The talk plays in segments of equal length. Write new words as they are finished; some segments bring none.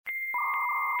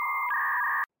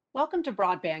Welcome to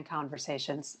Broadband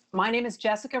Conversations. My name is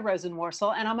Jessica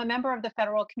Rosenworcel, and I'm a member of the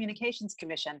Federal Communications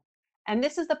Commission. And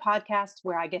this is the podcast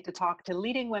where I get to talk to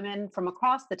leading women from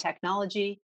across the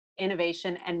technology,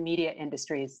 innovation, and media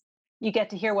industries. You get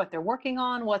to hear what they're working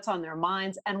on, what's on their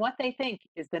minds, and what they think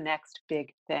is the next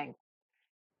big thing.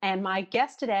 And my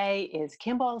guest today is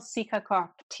Kimball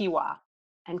Sekaquaptewa.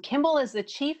 And Kimball is the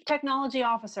Chief Technology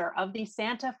Officer of the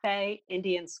Santa Fe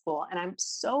Indian School. And I'm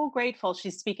so grateful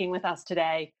she's speaking with us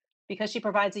today because she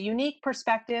provides a unique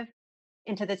perspective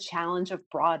into the challenge of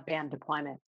broadband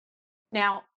deployment.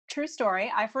 Now, true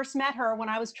story, I first met her when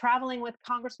I was traveling with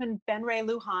Congressman Ben Ray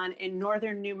Lujan in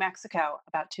northern New Mexico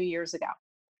about 2 years ago.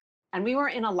 And we were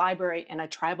in a library in a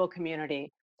tribal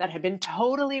community that had been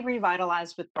totally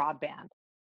revitalized with broadband.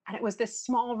 And it was this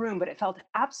small room, but it felt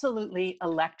absolutely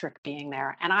electric being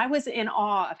there. And I was in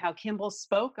awe of how Kimball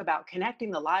spoke about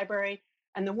connecting the library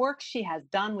and the work she has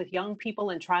done with young people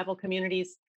in tribal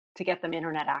communities to get them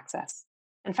internet access.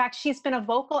 In fact, she's been a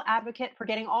vocal advocate for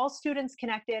getting all students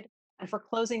connected and for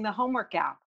closing the homework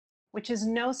gap, which is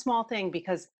no small thing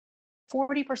because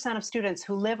 40% of students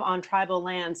who live on tribal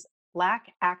lands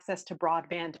lack access to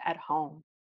broadband at home.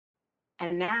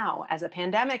 And now, as a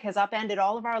pandemic has upended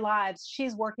all of our lives,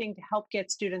 she's working to help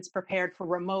get students prepared for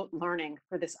remote learning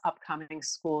for this upcoming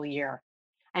school year.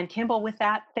 And Kimball, with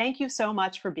that, thank you so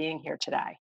much for being here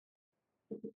today.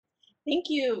 Thank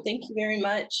you. Thank you very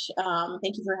much.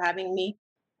 Thank you for having me.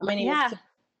 My name is Yeah.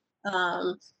 Kim.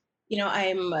 Um,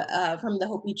 I'm from the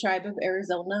Hopi Tribe of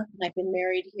Arizona, and I've been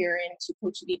married here in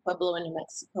Tecochiti, Pueblo, in New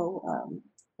Mexico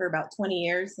for about 20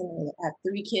 years, and I have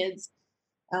three kids.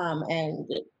 And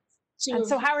two And of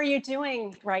so how are you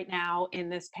doing right now in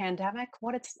this pandemic?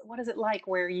 What is it like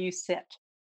where you sit?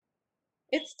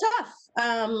 It's tough.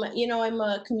 I'm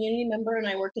a community member, and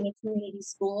I work in a community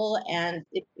school, and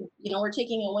we're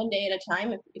taking it one day at a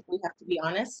time. If we have to be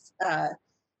honest.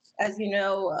 As you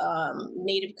know,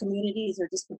 Native communities are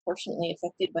disproportionately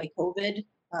affected by COVID.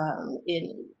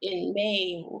 In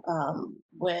May,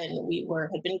 when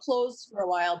had been closed for a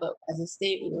while, but as a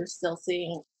state, we were still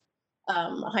seeing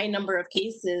a high number of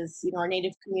cases. Our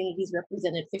Native communities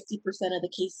represented 50% of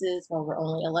the cases, while we're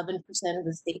only 11% of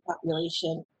the state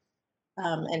population,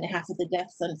 and half of the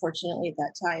deaths, unfortunately, at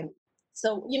that time.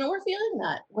 So, we're feeling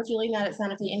that. We're feeling that at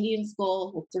Santa Fe Indian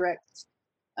School with direct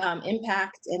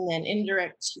impact and then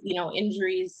indirect,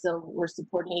 injuries. So we're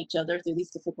supporting each other through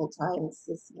these difficult times,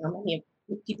 as many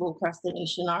people across the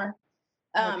nation are.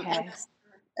 And Okay.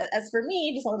 as for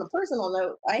me, just on a personal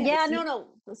note, I have a Yeah, two. no.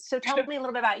 So tell me a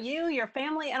little bit about you, your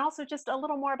family, and also just a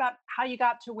little more about how you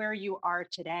got to where you are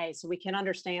today so we can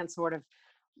understand sort of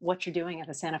what you're doing at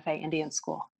the Santa Fe Indian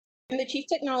School. I'm the chief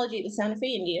technology at the Santa Fe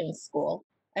Indian School.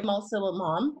 I'm also a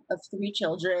mom of three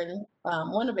children,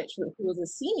 one of which who is a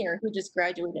senior who just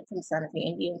graduated from Santa Fe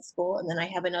Indian School, and then I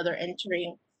have another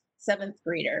entering seventh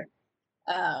grader.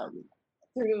 Um,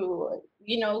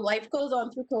 Life goes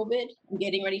on through COVID. I'm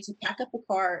getting ready to pack up a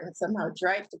car and somehow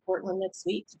drive to Portland next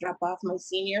week to drop off my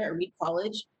senior at Reed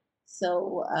College.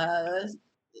 So,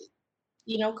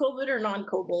 COVID or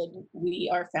non-COVID, we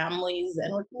are families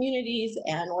and we're communities,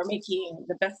 and we're making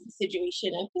the best of the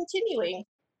situation and continuing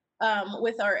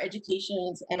with our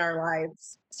educations and our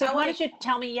lives. So How why I don't you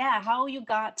tell me, yeah, how you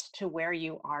got to where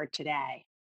you are today?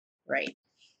 right.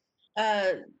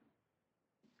 Uh,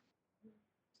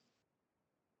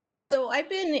 So I've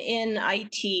been in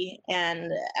IT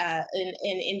and in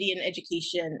Indian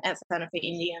education at Santa Fe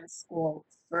Indian School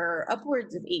for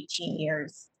upwards of 18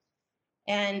 years.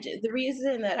 And the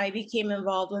reason that I became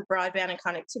involved with broadband and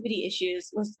connectivity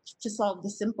issues was to solve the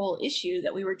simple issue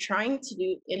that we were trying to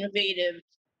do innovative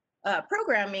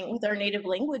programming with our native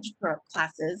language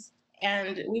classes,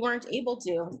 and we weren't able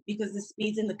to because the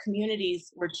speeds in the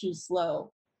communities were too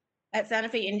slow. At Santa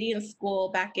Fe Indian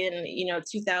School back in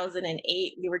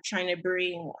 2008, we were trying to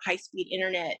bring high-speed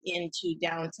internet into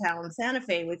downtown Santa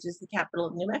Fe, which is the capital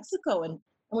of New Mexico, and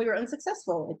we were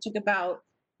unsuccessful. It took about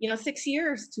 6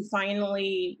 years to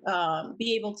finally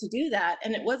be able to do that,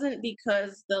 and it wasn't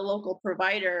because the local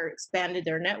provider expanded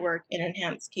their network and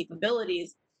enhanced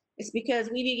capabilities. It's because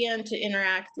we began to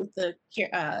interact with the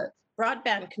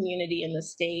broadband community in the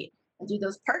state, and through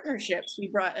those partnerships, we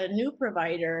brought a new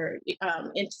provider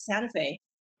into Santa Fe.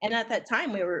 And at that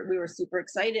time, we were super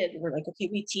excited. We're like, okay,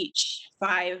 we teach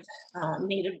five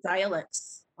native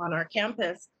dialects on our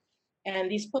campus,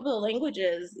 and these Pueblo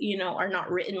languages, are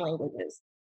not written languages.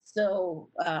 So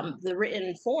the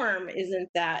written form isn't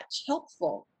that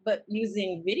helpful, but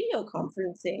using video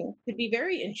conferencing could be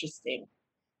very interesting.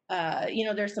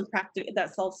 there's some practical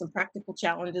that solves some practical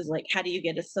challenges, like how do you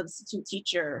get a substitute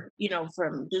teacher,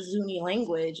 from the Zuni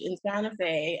language in Santa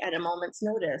Fe at a moment's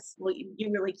notice? Well,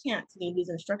 you really can't. You need these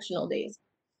instructional days.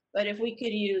 But if we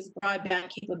could use broadband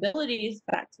capabilities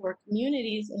back to our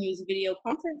communities and use video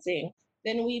conferencing,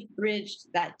 then we've bridged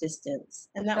that distance.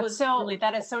 And that was really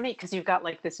That is cool. so neat because you've got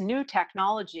like this new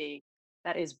technology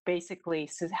that is basically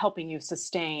helping you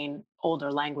sustain older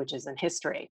languages and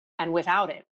history. And without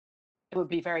it, it would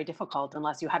be very difficult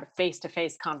unless you had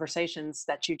face-to-face conversations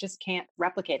that you just can't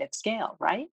replicate at scale,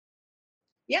 right?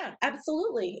 Yeah,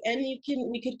 absolutely. And we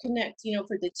could connect,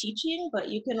 for the teaching, but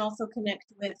you can also connect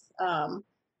with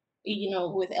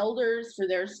elders for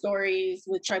their stories,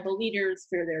 with tribal leaders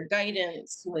for their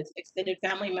guidance, with extended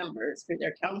family members for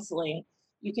their counseling.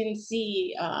 You can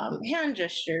see hand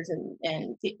gestures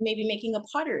and maybe making a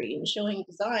pottery and showing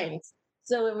designs.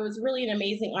 So it was really an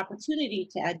amazing opportunity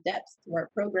to add depth to our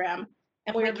program.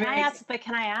 And we were Wait, very,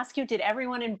 can I ask you, did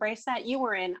everyone embrace that? You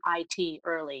were in IT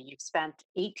early. You've spent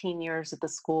 18 years at the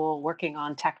school working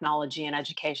on technology and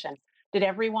education. Did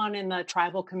everyone in the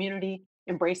tribal community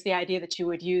embrace the idea that you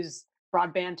would use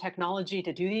broadband technology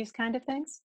to do these kind of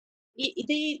things?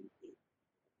 they,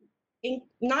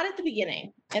 not at the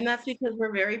beginning. And that's because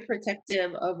we're very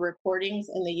protective of recordings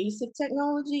and the use of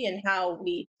technology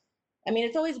and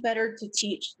it's always better to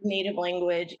teach native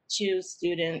language to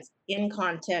students in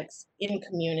context, in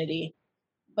community.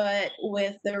 But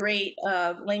with the rate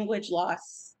of language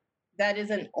loss, that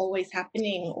isn't always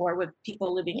happening or with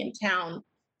people living in town.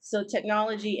 So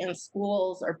technology and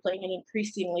schools are playing an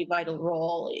increasingly vital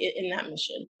role in that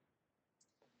mission.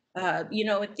 At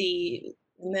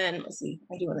and then let's see,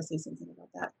 I do want to say something about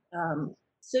that.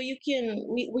 So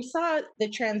we saw the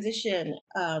transition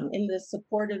in the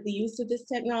support of the use of this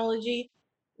technology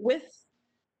with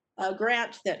a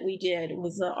grant that we did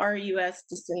was the RUS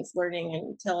Distance Learning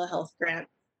and Telehealth Grant,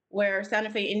 where Santa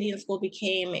Fe Indian School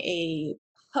became a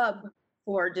hub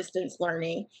for distance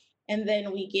learning. And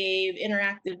then we gave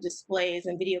interactive displays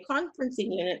and video conferencing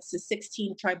units to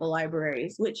 16 tribal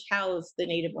libraries, which house the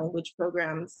native language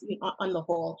programs on the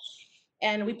whole.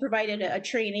 And we provided a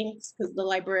training because the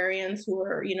librarians who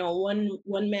are,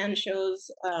 one man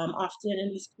shows often in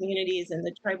these communities, and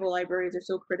the tribal libraries are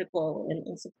so critical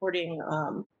in supporting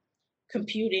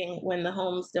computing when the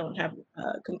homes don't have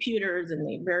computers and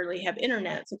they rarely have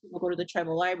internet. So people go to the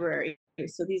tribal library.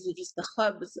 So these are just the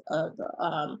hubs of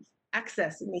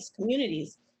access in these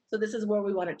communities. So this is where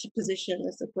we wanted to position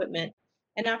this equipment.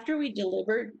 And after we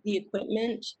delivered the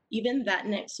equipment, even that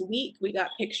next week, we got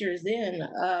pictures in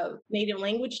of native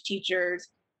language teachers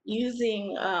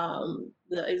using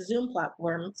the Zoom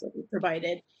platforms that we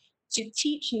provided to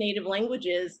teach native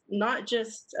languages, not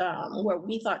just what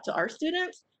we thought to our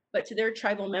students, but to their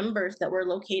tribal members that were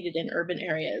located in urban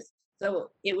areas. So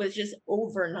it was just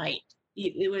overnight.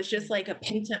 It was just like a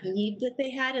pent up need that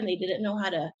they had, and they didn't know how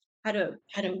to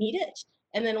meet it.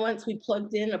 And then once we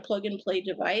plugged in a plug and play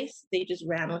device, they just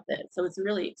ran with it. So it's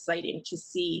really exciting to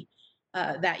see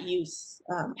that use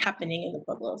happening in the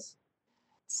Pueblos.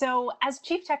 So, as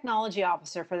Chief Technology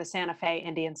Officer for the Santa Fe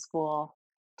Indian School,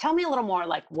 tell me a little more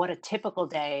like what a typical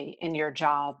day in your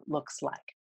job looks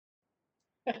like.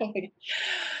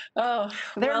 Oh,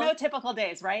 There are well, no typical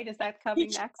days, right? Is that coming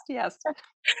next? Yes.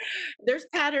 there's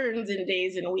patterns in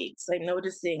days and weeks. I'm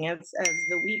noticing as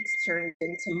the weeks turned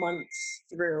into months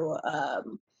through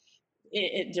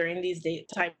during these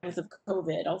times of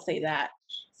COVID. I'll say that.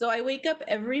 So I wake up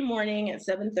every morning at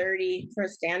 7:30 for a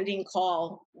standing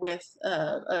call with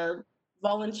a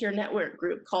volunteer network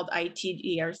group called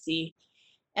ITGRC,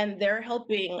 and they're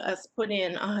helping us put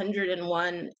in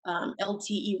 101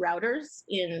 LTE routers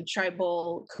in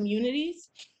tribal communities,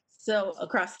 so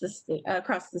across the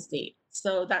state.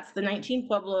 So that's the 19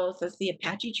 pueblos, that's the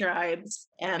Apache tribes,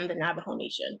 and the Navajo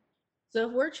Nation. So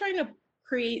if we're trying to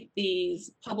create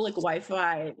these public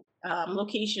Wi-Fi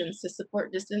locations to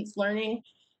support distance learning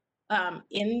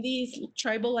in these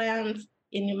tribal lands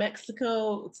in New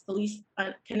Mexico, it's the least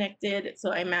connected.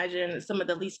 So I imagine some of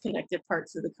the least connected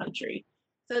parts of the country.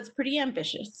 So it's pretty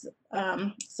ambitious.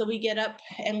 So we get up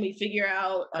and we figure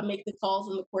out, make the calls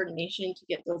and the coordination to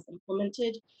get those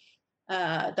implemented.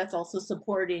 That's also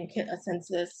supporting a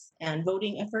census and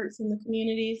voting efforts in the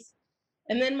communities.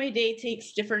 And then my day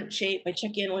takes different shape. I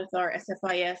check in with our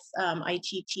SFIS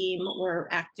IT team. We're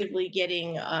actively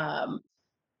getting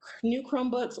new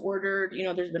Chromebooks ordered.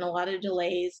 There's been a lot of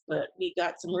delays, but we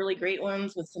got some really great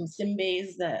ones with some SIM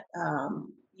bays that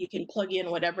you can plug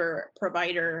in whatever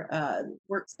provider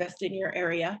works best in your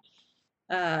area.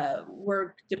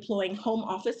 We're deploying home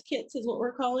office kits, is what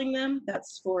we're calling them.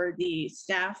 That's for the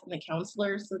staff and the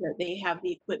counselors so that they have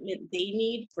the equipment they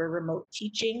need for remote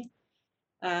teaching.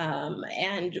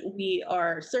 And we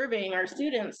are surveying our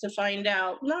students to find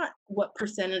out not what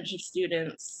percentage of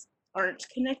students aren't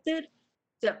connected,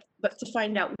 but to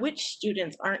find out which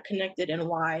students aren't connected and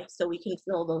why, so we can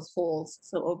fill those holes.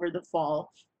 So over the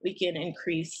fall, we can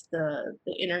increase the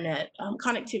internet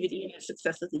connectivity and the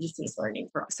success of the distance learning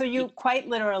for all So you people. quite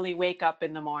literally wake up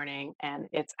in the morning and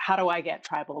it's how do I get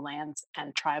tribal lands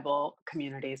and tribal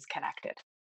communities connected?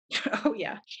 Oh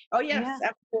yeah. Oh yes, Yeah.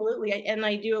 absolutely. And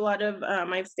I do a lot of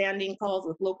I have standing calls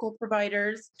with local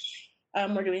providers.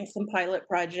 We're doing some pilot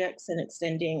projects and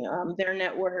extending their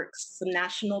networks, some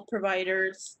national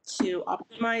providers to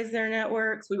optimize their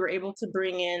networks. We were able to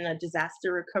bring in a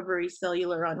disaster recovery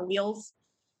cellular on wheels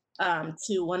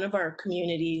to one of our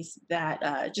communities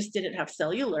that just didn't have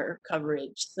cellular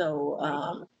coverage. So,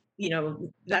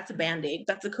 that's a band aid.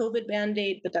 That's a COVID band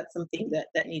aid, but that's something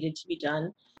that needed to be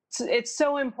done. So it's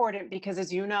so important because,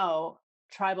 as you know,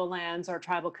 tribal lands or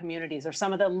tribal communities are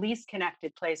some of the least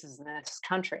connected places in this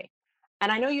country.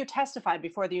 And I know you testified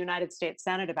before the United States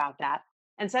Senate about that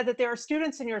and said that there are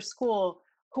students in your school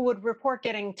who would report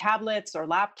getting tablets or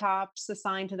laptops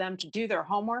assigned to them to do their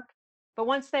homework. But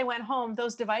once they went home,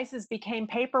 those devices became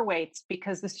paperweights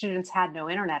because the students had no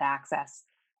internet access.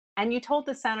 And you told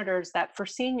the senators that for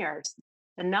seniors,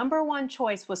 the number one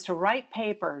choice was to write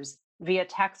papers via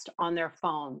text on their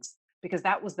phones because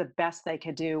that was the best they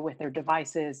could do with their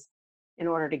devices in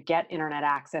order to get internet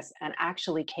access and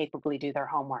actually capably do their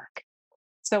homework.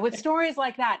 So with stories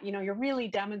like that, you're really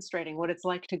demonstrating what it's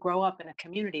like to grow up in a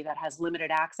community that has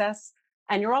limited access,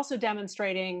 and you're also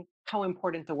demonstrating how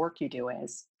important the work you do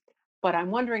is. But I'm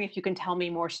wondering if you can tell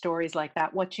me more stories like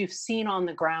that, what you've seen on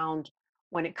the ground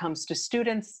when it comes to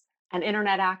students and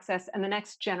internet access and the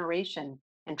next generation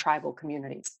in tribal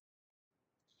communities.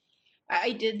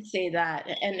 I did say that,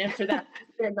 and for that,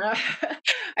 reason,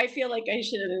 I feel like I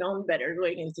should have known better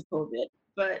going into COVID.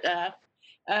 But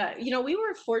we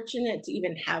were fortunate to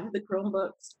even have the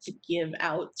Chromebooks to give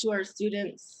out to our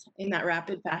students in that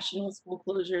rapid fashion with school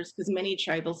closures, because many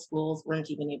tribal schools weren't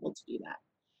even able to do that.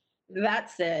 That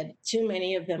said, too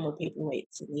many of them were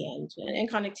paperweights in the end,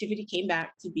 and connectivity came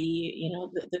back to be,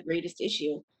 the greatest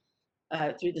issue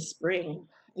through the spring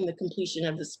in the completion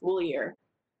of the school year.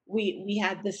 We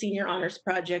had the senior honors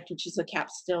project, which is a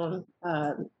capstone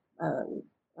um,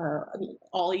 uh,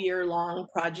 all year long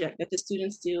project that the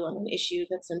students do on an issue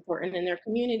that's important in their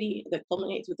community that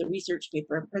culminates with a research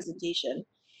paper and presentation.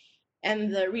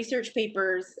 And the research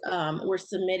papers were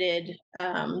submitted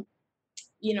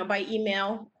by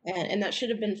email, and that should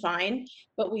have been fine.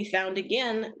 But we found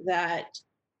again that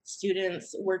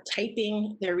students were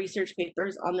typing their research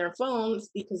papers on their phones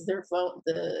because their phone,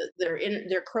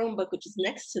 their Chromebook, which is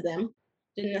next to them,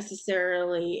 didn't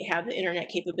necessarily have the internet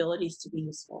capabilities to be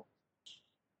useful.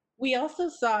 We also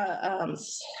saw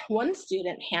one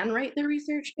student handwrite the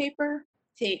research paper,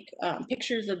 take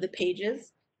pictures of the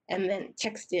pages, and then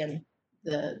text in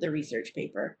the research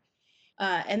paper.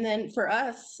 And then for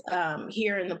us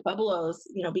here in the Pueblos,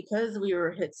 because we were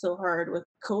hit so hard with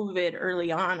COVID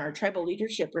early on, our tribal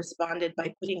leadership responded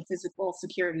by putting physical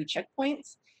security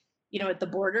checkpoints, at the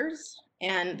borders.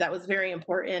 And that was very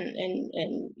important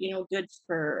and good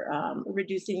for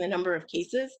reducing the number of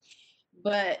cases.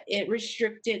 But it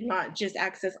restricted not just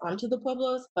access onto the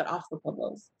Pueblos, but off the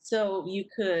Pueblos. So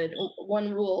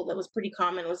one rule that was pretty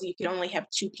common was you could only have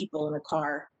two people in a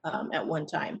car at one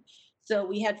time. So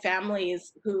we had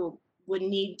families who would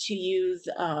need to use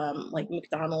like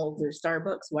McDonald's or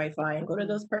Starbucks Wi-Fi and go to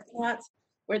those parking lots,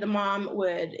 where the mom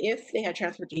would, if they had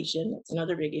transportation, that's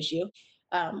another big issue,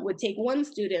 would take one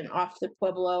student off the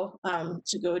Pueblo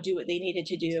to go do what they needed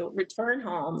to do, return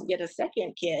home, get a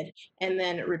second kid, and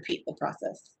then repeat the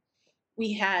process.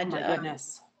 We Oh had, my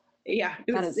goodness. yeah,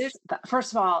 That is,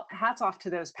 first of all, hats off to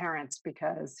those parents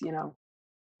because,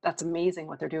 that's amazing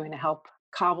what they're doing to help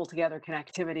cobble together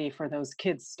connectivity for those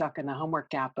kids stuck in the homework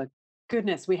gap. But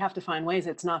goodness, we have to find ways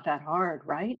it's not that hard,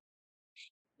 right?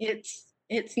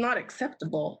 it's not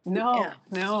acceptable. Yeah,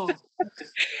 No, no.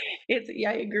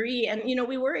 I agree. And,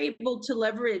 we were able to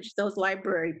leverage those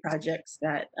library projects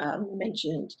that you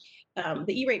mentioned,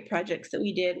 the E-rate projects that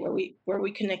we did where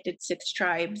we connected six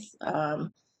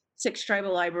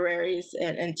tribal libraries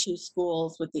and two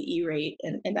schools with the E-rate,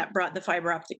 and that brought the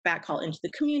fiber optic backhaul into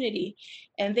the community.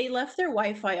 And they left their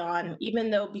Wi-Fi on, even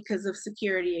though because of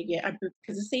security again,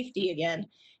 because of safety again,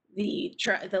 the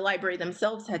library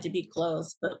themselves had to be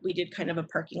closed, but we did kind of a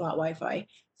parking lot Wi-Fi.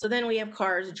 So then we have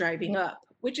cars driving up,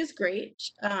 which is great,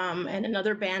 and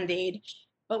another band-aid.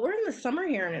 But we're in the summer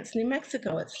here and it's New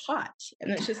Mexico. It's hot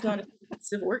and it's just not a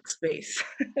conducive workspace.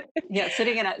 Yeah,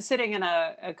 sitting in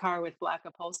a car with black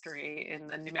upholstery in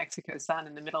the New Mexico sun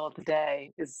in the middle of the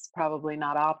day is probably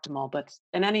not optimal. But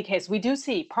in any case, we do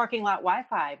see parking lot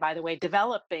Wi-Fi, by the way,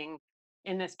 developing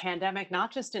in this pandemic,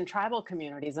 not just in tribal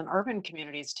communities and urban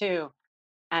communities too.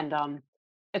 And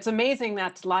it's amazing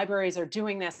that libraries are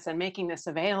doing this and making this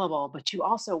available. But you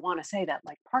also want to say that,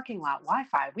 like parking lot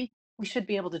Wi-Fi, we should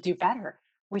be able to do better.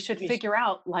 We should We figure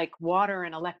out, like water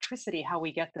and electricity, how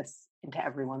we get this into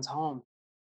everyone's home.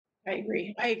 I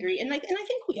agree. I agree. And I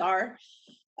think we are.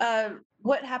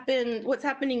 What's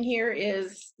happening here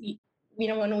is,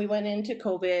 when we went into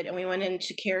COVID and we went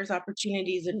into CARES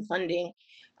opportunities and funding,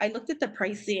 I looked at the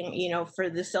pricing, for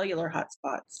the cellular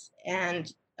hotspots, and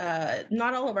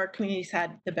not all of our communities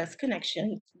had the best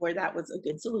connection where that was a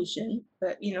good solution,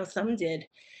 but some did.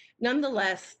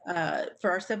 Nonetheless,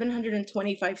 for our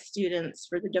 725 students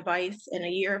for the device and a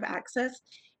year of access,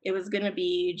 it was going to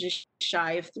be just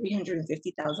shy of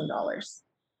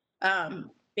 $350,000,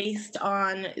 based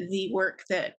on the work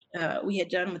that we had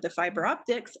done with the fiber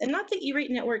optics, and not the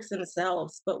E-rate networks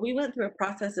themselves, but we went through a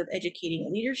process of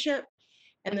educating leadership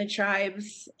and the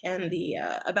tribes and the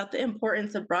about the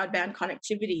importance of broadband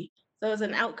connectivity. So as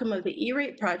an outcome of the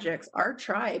E-rate projects, our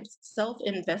tribes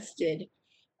self-invested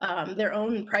their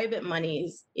own private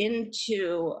monies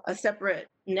into a separate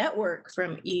network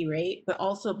from E-rate, but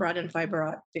also brought in fiber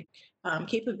optic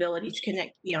capability to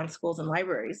connect beyond schools and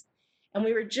libraries. And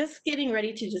we were just getting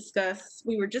ready to discuss,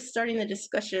 we were just starting the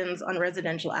discussions on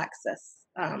residential access,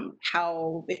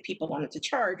 how, if people wanted to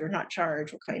charge or not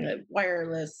charge, what kind of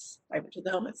wireless, fiber to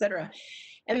the home, et cetera.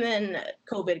 And then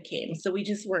COVID came, so we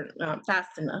just weren't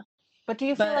fast enough. But do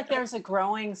you feel But like there's a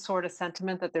growing sort of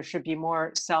sentiment that there should be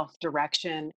more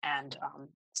self-direction and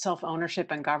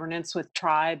self-ownership and governance with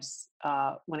tribes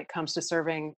when it comes to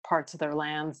serving parts of their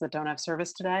lands that don't have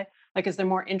service today? Like, is there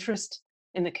more interest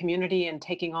in the community in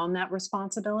taking on that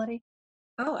responsibility?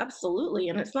 Oh, absolutely.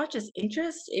 And it's not just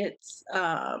interest, it's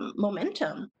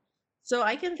momentum. So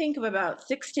I can think of about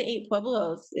 6 to 8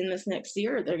 pueblos in this next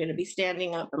year. They're going to be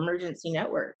standing up emergency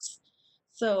networks.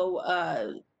 So,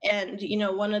 and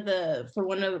for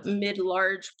one of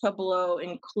mid-large pueblo,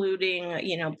 including,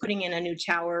 putting in a new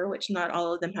tower, which not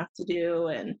all of them have to do.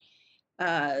 And,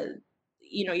 uh,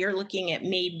 you're looking at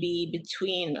maybe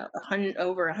between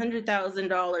over $100,000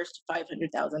 to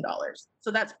 $500,000. So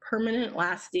that's permanent,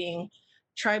 lasting,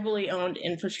 tribally owned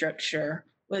infrastructure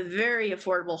with very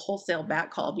affordable wholesale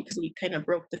backhaul, because we kind of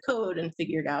broke the code and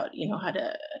figured out, how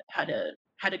to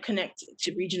how to connect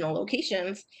to regional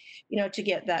locations, to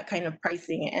get that kind of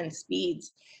pricing and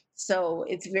speeds. So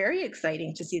it's very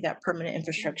exciting to see that permanent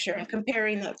infrastructure, and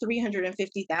comparing that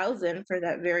 350,000 for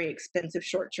that very expensive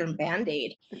short-term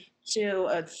band-aid to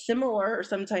a similar or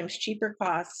sometimes cheaper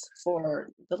cost for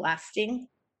the lasting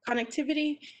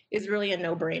connectivity is really a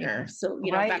no-brainer. So,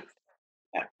 back. Right.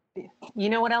 Yeah. You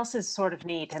know what else is sort of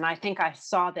neat? And I think I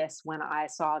saw this when I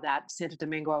saw that Santo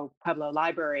Domingo Pueblo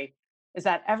Library, is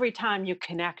that every time you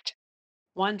connect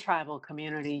one tribal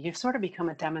community, you sort of become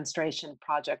a demonstration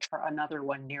project for another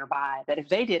one nearby. That if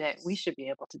they did it, we should be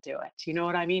able to do it. You know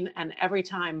what I mean? And every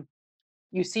time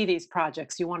you see these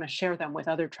projects, you want to share them with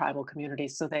other tribal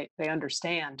communities so they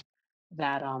understand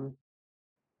that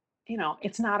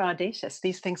it's not audacious.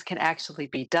 These things can actually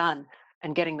be done,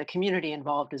 and getting the community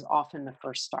involved is often the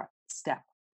first step.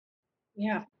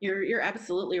 Yeah, you're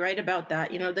absolutely right about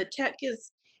that. The tech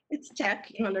is it's tech.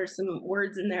 There's some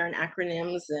words in there and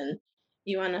acronyms, and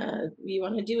you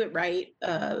wanna do it right.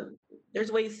 There's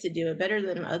ways to do it better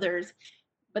than others,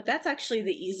 but that's actually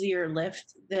the easier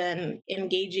lift than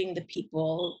engaging the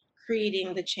people,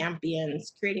 creating the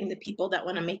champions, creating the people that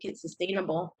want to make it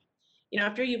sustainable.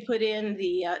 After you put in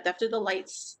after the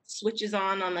lights switches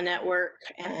on the network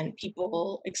and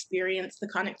people experience the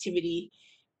connectivity,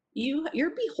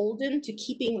 you're beholden to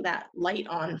keeping that light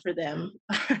on for them.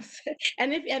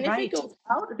 And if it Right, goes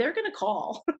out, they're going to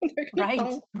call. They're going to right,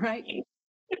 call. right.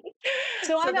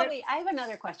 So So that. I have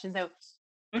another question though.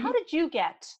 How Mhm. did you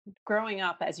get, growing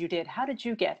up as you did, how did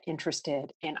you get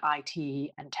interested in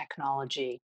IT and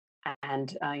technology?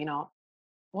 And,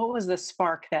 what was the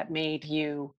spark that made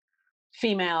you,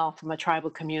 female from a tribal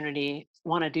community,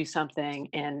 want to do something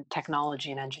in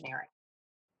technology and engineering?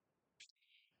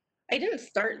 I didn't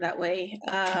start that way.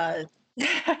 I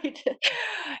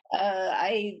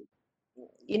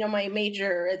my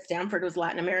major at Stanford was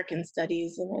Latin American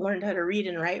studies, and I learned how to read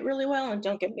and write really well. And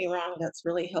don't get me wrong, that's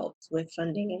really helped with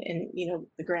funding and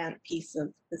the grant piece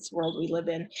of this world we live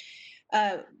in.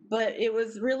 Uh, but it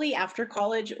was really after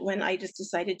college when I just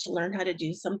decided to learn how to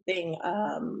do something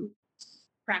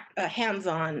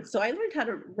hands-on. So I learned how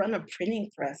to run a printing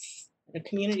press at a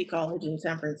community college in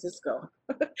San Francisco.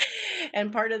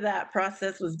 And part of that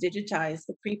process was digitize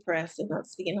the pre-press and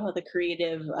that's the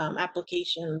creative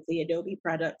applications, the Adobe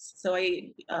products. So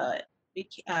I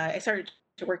started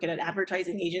to work at an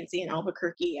advertising agency in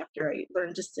Albuquerque after I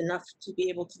learned just enough to be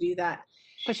able to do that.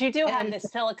 But you do have And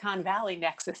this Silicon Valley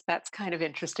nexus. That's kind of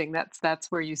interesting.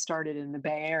 That's where you started in the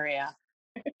Bay Area.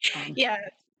 Um, yeah,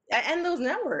 and those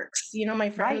networks, my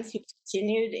right. friends who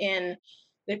continued in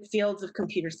the fields of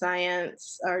computer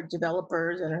science are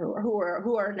developers and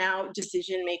who are now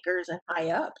decision makers and high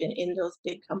up in those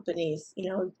big companies,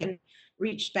 can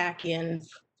reach back in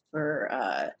for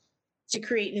to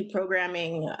create new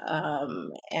programming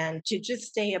and to just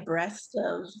stay abreast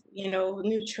of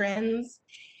new trends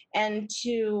and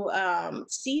to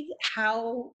see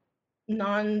how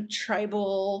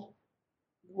non-tribal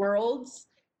worlds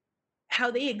how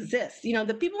they exist,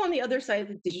 the people on the other side of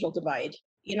the digital divide,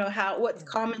 how what's Mm.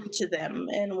 common to them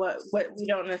and what we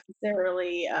don't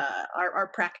necessarily our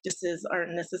practices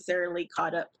aren't necessarily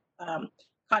um,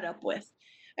 caught up with.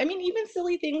 I mean, even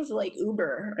silly things like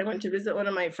Uber. I went to visit one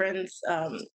of my friends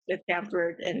at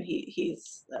Stanford, and he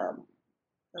has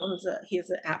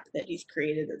an app that he's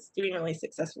created that's doing really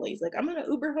successfully. He's like, I'm gonna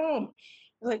Uber home.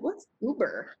 I was like, what's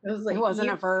Uber? I was It like, wasn't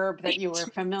you a verb that you were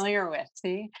familiar with.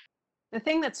 See, the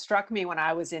thing that struck me when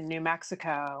I was in New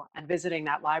Mexico and visiting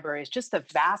that library is just the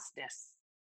vastness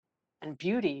and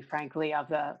beauty, frankly, of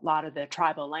the lot of the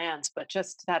tribal lands, but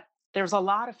just that there's a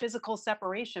lot of physical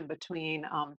separation between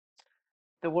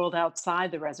the world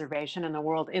outside the reservation and the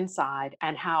world inside,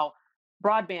 and how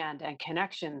broadband and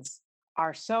connections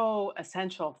are so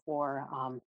essential for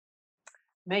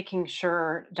making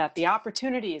sure that the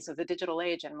opportunities of the digital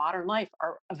age and modern life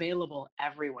are available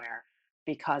everywhere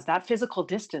because that physical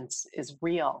distance is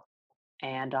real.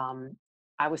 And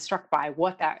I was struck by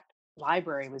what that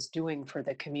library was doing for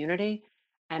the community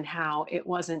and how it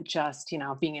wasn't just,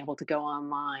 being able to go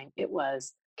online, it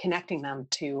was connecting them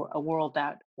to a world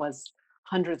that was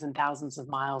hundreds and thousands of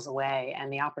miles away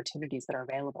and the opportunities that are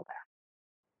available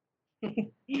there.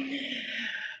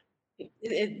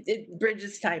 it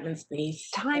bridges time and space.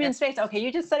 Time And and space. Okay,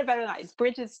 you just said it better than I. It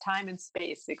bridges time and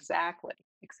space. Exactly.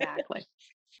 Exactly.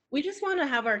 we just want to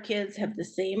have our kids have the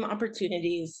same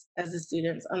opportunities as the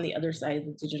students on the other side of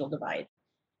the digital divide.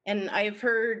 And I've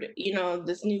heard,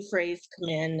 this new phrase come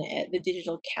in, the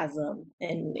digital chasm.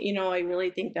 And, I really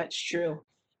think that's true.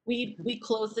 We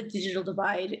close the digital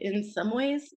divide in some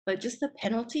ways, but just the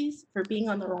penalties for being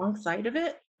on the wrong side of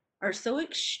it are so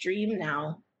extreme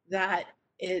now that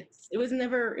it was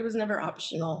never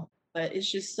optional, but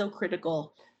it's just so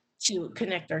critical to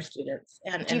connect our students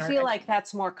and, Do you and our feel like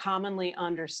that's more commonly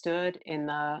understood in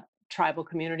the tribal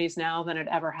communities now than it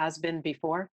ever has been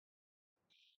before?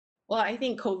 Well, I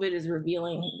think COVID is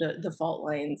revealing the fault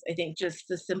lines. I think just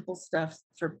the simple stuff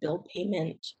for bill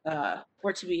payment,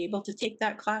 or to be able to take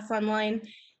that class online,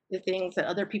 the things that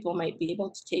other people might be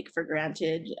able to take for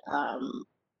granted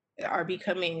are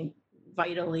becoming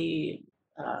vitally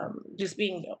just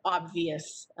being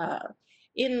obvious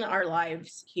in our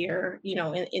lives here,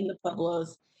 in the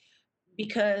Pueblos,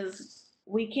 because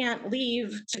we can't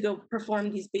leave to go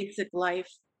perform these basic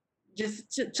life just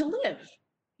to live,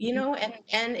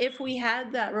 and if we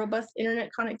had that robust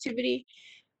internet connectivity,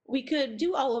 we could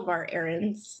do all of our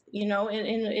errands, in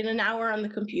an hour on the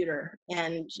computer.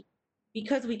 And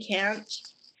because we can't,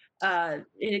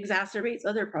 it exacerbates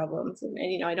other problems.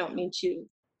 And I don't mean to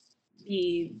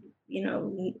be, you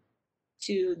know,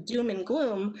 to doom and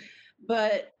gloom,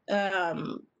 but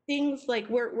things like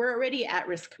we're already at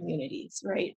risk communities,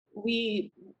 right?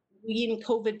 We in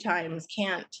COVID times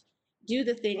can't do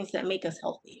the things that make us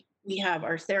healthy. We have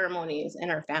our ceremonies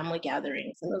and our family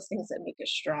gatherings and those things that make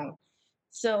us strong.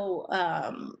 So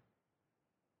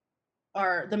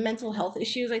our the mental health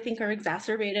issues I think are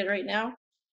exacerbated right now,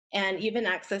 and even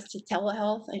access to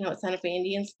telehealth. I know at Santa Fe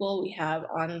Indian School we have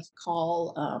on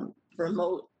call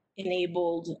remote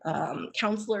enabled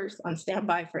counselors on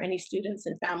standby for any students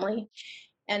and family.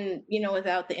 And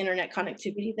without the internet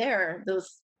connectivity there,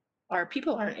 those our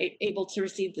people aren't able to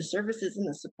receive the services and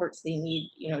the supports they need,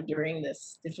 during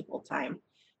this difficult time.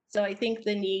 So I think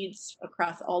the needs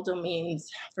across all domains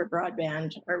for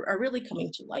broadband are really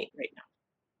coming to light right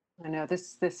now. I know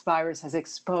this virus has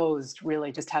exposed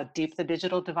really just how deep the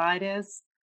digital divide is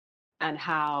and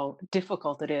how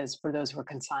difficult it is for those who are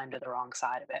consigned to the wrong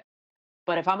side of it.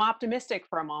 But if I'm optimistic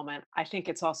for a moment, I think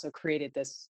it's also created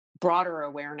this broader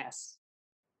awareness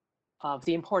of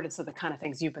the importance of the kind of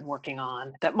things you've been working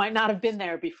on that might not have been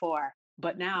there before.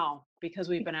 But now, because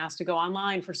we've been asked to go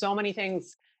online for so many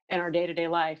things in our day-to-day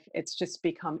life, it's just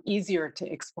become easier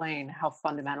to explain how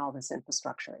fundamental this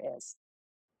infrastructure is.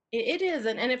 It is,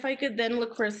 and if I could then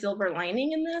look for a silver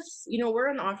lining in this, we're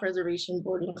an off-reservation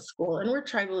boarding school, and we're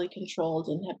tribally controlled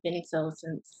and have been so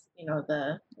since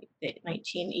the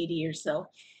 1980 or so.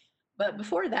 But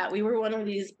before that, we were one of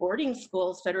these boarding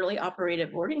schools, federally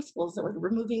operated boarding schools that were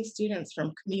removing students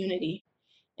from community.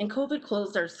 And COVID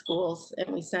closed our schools,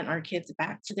 and we sent our kids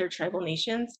back to their tribal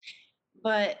nations.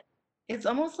 But it's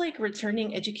almost like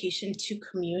returning education to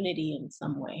community in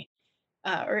some way,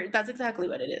 or that's exactly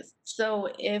what it is. So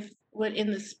if when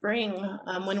in the spring,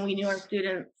 when we knew our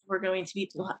students were going to be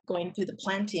going through the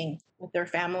planting with their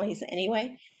families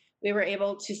anyway, we were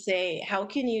able to say, how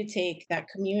can you take that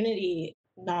community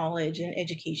knowledge and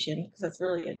education, because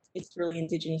it's really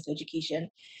indigenous education,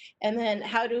 and then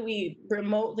how do we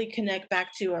remotely connect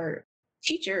back to our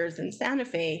teachers in Santa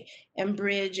Fe and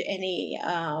bridge any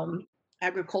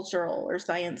agricultural or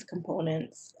science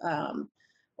components,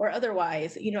 or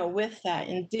otherwise, with that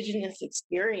indigenous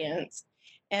experience,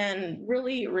 and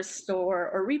really restore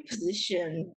or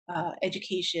reposition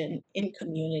education in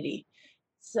community.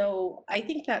 So I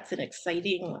think that's an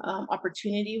exciting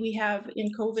opportunity we have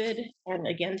in COVID. And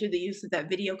again, through the use of that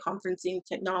video conferencing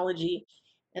technology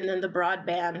and then the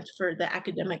broadband for the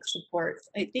academic supports,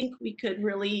 I think we could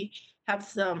really have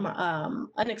some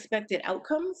unexpected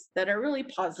outcomes that are really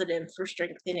positive for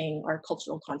strengthening our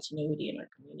cultural continuity in our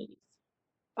communities.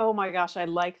 Oh my gosh, I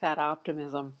like that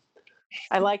optimism.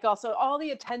 I like also all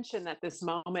the attention that this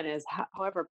moment is,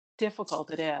 however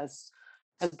difficult it is,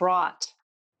 has brought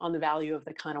on the value of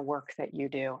the kind of work that you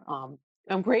do.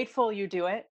 I'm grateful you do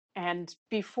it. And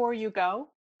before you go,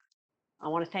 I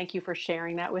want to thank you for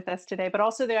sharing that with us today. But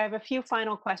also, I have a few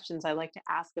final questions I like to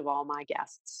ask of all my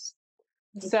guests.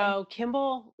 Okay. So,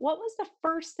 Kimball, what was the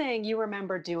first thing you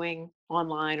remember doing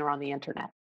online or on the internet?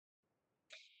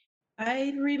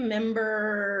 I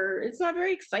remember it's not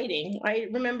very exciting. I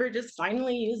remember just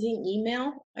finally using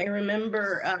email. I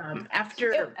remember It,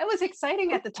 after it was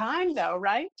exciting at the time, though,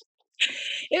 right?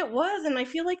 it was, and I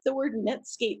feel like the word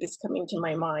Netscape is coming to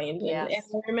my mind. And Yes.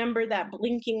 I remember that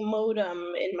blinking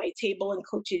modem in my table in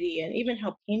Cochiti, and even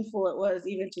how painful it was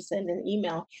even to send an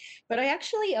email. But I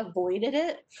actually avoided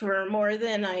it for longer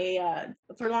than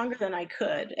I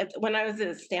could. When I was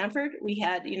at Stanford, we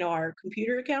had our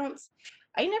computer accounts.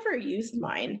 I never used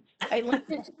mine. I lent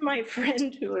it to my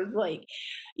friend who was like,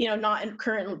 not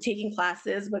currently taking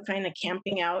classes, but kind of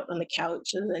camping out on the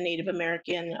couch of the Native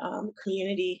American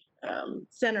community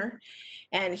center,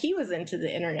 and he was into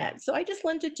the internet. So I just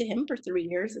lent it to him for 3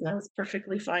 years, and I was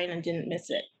perfectly fine and didn't miss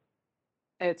it.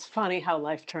 It's funny how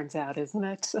life turns out, isn't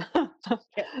it?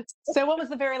 Yeah. So, what was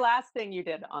the very last thing you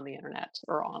did on the internet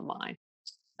or online?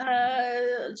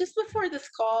 Just before this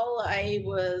call, I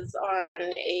was on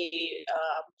a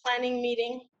planning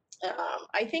meeting.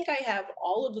 I think I have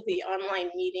all of the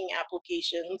online meeting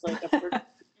applications, like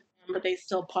but they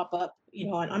still pop up,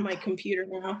 on my computer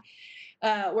now.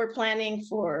 We're planning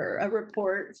for a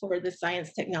report for the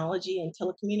Science, Technology, and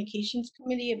Telecommunications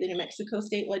Committee of the New Mexico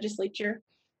State Legislature.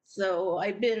 So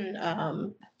I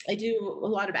do a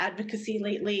lot of advocacy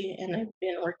lately, and I've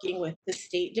been working with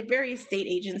the various state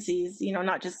agencies,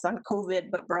 not just on COVID,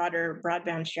 but broader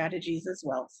broadband strategies as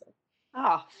well. So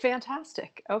Oh,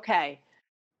 fantastic. Okay.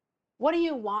 What do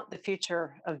you want the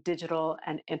future of digital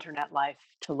and internet life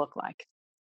to look like?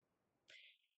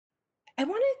 I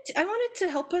wanted to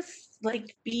help us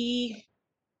like be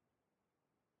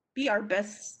our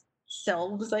best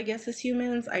selves, I guess, as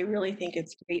humans. I really think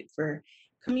it's great for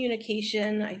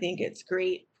communication. I think it's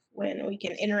great when we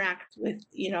can interact with,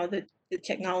 the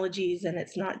technologies, and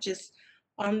it's not just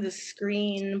on the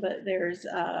screen, but there's,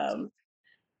 uh,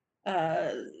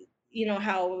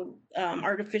 how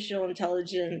artificial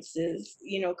intelligence is,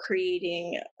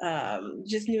 creating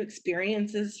just new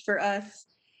experiences for us.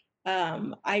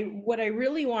 What I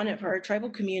really wanted for our tribal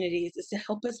communities is to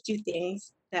help us do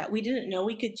things that we didn't know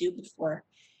we could do before.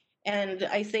 And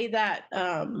I say that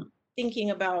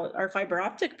thinking about our fiber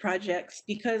optic projects,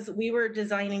 because we were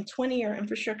designing 20-year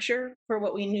infrastructure for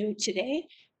what we knew today,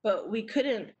 but we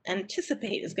couldn't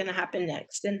anticipate is going to happen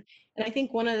next. And I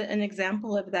think an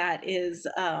example of that is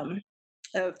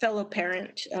a fellow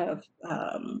parent of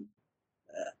uh,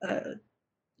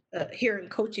 here in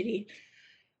Cochiti,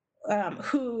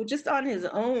 who just on his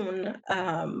own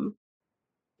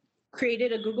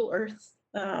created a Google Earth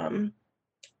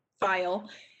file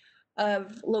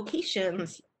of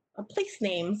locations, place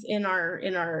names in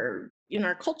our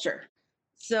culture.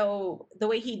 So the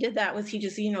way he did that was he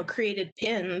just, created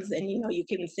pins and, you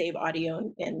can save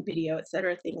audio and video, et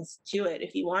cetera, things to it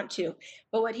if you want to.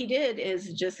 But what he did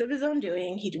is just of his own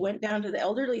doing, he went down to the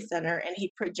elderly center and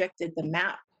he projected the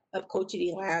map of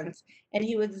Cochiti lands, and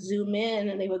he would zoom in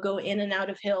and they would go in and out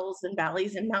of hills and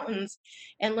valleys and mountains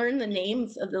and learn the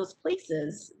names of those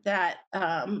places that,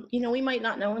 we might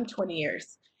not know in 20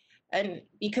 years. And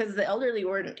because the elderly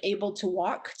weren't able to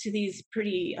walk to these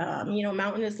pretty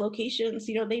mountainous locations,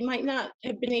 they might not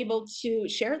have been able to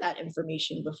share that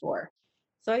information before.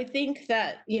 So I think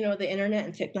that the internet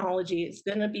and technology is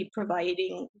going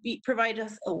to provide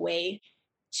us a way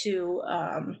to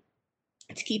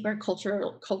keep our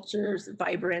cultures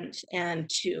vibrant and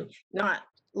to not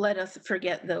let us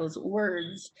forget those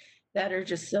words that are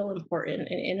just so important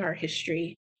in our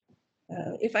history.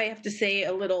 If I have to say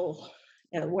a little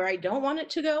where I don't want it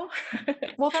to go.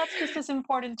 Well, that's just as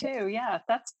important too. Yeah,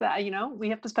 that's the, we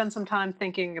have to spend some time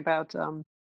thinking about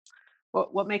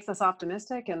what makes us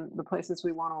optimistic and the places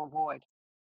we want to avoid.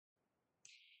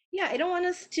 Yeah, I don't want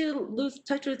us to lose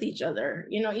touch with each other.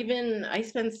 Even I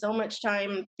spend so much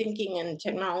time thinking in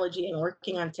technology and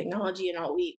working on technology and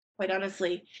all week. Quite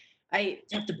honestly, I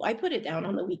put it down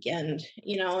on the weekend,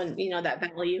 and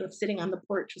that value of sitting on the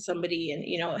porch with somebody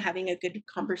and having a good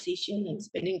conversation and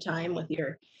spending time with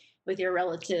your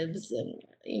relatives, and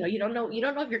you don't know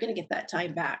if you're going to get that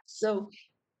time back. So,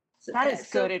 That is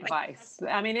so good advice.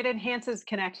 I mean, it enhances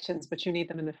connections, but you need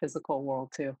them in the physical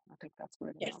world too. I think that's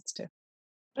where it yes, amounts to.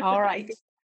 All I right. think.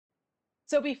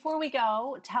 So before we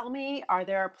go, tell me, are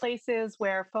there places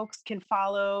where folks can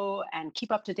follow and keep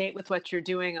up to date with what you're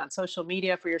doing on social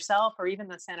media for yourself or even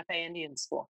the Santa Fe Indian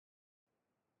School?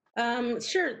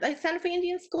 Sure. Like Santa Fe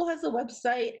Indian School has a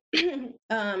website and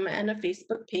a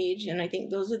Facebook page, and I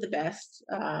think those are the best.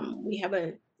 We have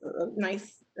a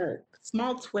nice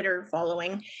small Twitter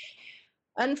following.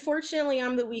 Unfortunately,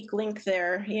 I'm the weak link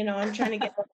there. I'm trying to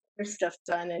get other stuff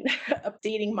done, and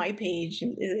updating my page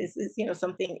is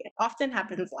something often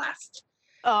happens last.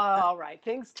 Uh, All right.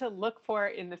 Things to look for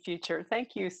in the future.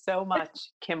 Thank you so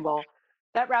much, Kimball.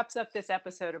 That wraps up this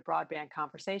episode of Broadband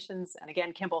Conversations. And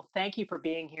again, Kimball, thank you for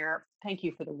being here. Thank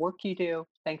you for the work you do.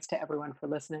 Thanks to everyone for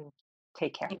listening.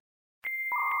 Take care.